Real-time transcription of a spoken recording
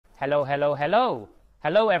Hello, hello, hello.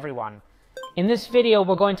 Hello, everyone. In this video,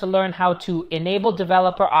 we're going to learn how to enable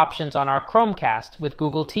developer options on our Chromecast with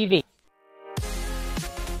Google TV.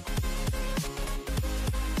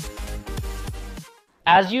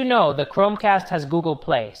 As you know, the Chromecast has Google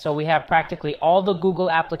Play, so we have practically all the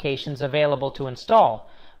Google applications available to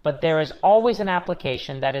install. But there is always an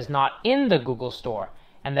application that is not in the Google Store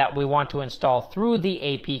and that we want to install through the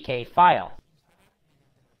APK file.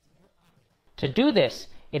 To do this,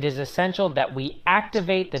 it is essential that we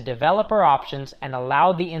activate the developer options and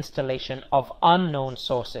allow the installation of unknown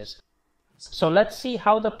sources. So let's see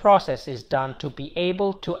how the process is done to be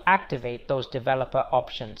able to activate those developer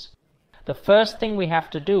options. The first thing we have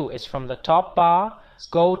to do is from the top bar,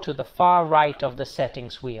 go to the far right of the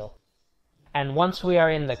settings wheel. And once we are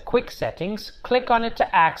in the quick settings, click on it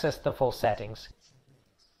to access the full settings.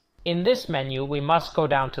 In this menu, we must go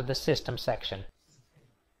down to the system section.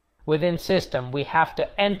 Within System, we have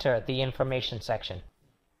to enter the information section.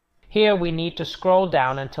 Here we need to scroll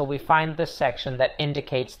down until we find the section that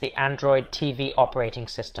indicates the Android TV operating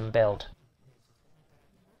system build.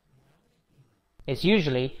 It's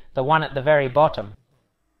usually the one at the very bottom.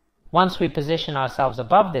 Once we position ourselves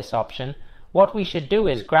above this option, what we should do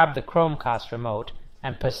is grab the Chromecast remote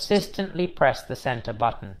and persistently press the center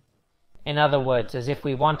button. In other words, as if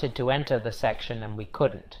we wanted to enter the section and we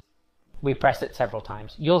couldn't. We press it several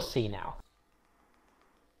times. You'll see now.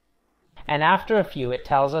 And after a few, it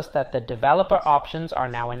tells us that the developer options are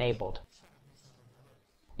now enabled.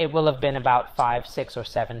 It will have been about 5, 6, or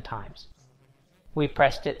 7 times. We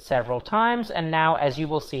pressed it several times, and now, as you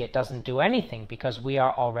will see, it doesn't do anything because we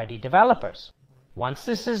are already developers. Once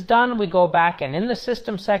this is done, we go back, and in the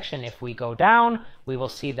System section, if we go down, we will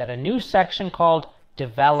see that a new section called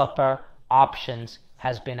Developer Options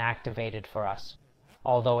has been activated for us.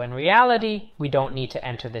 Although in reality, we don't need to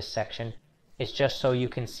enter this section. It's just so you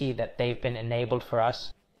can see that they've been enabled for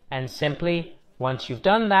us. And simply, once you've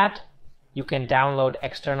done that, you can download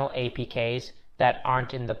external APKs that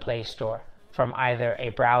aren't in the Play Store from either a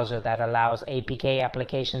browser that allows APK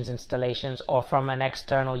applications installations or from an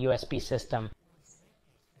external USB system.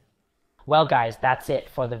 Well guys, that's it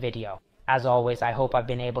for the video. As always, I hope I've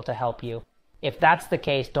been able to help you. If that's the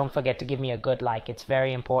case, don't forget to give me a good like. It's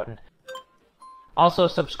very important. Also,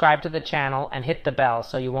 subscribe to the channel and hit the bell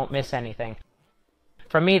so you won't miss anything.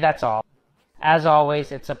 For me, that's all. As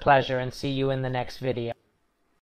always, it's a pleasure, and see you in the next video.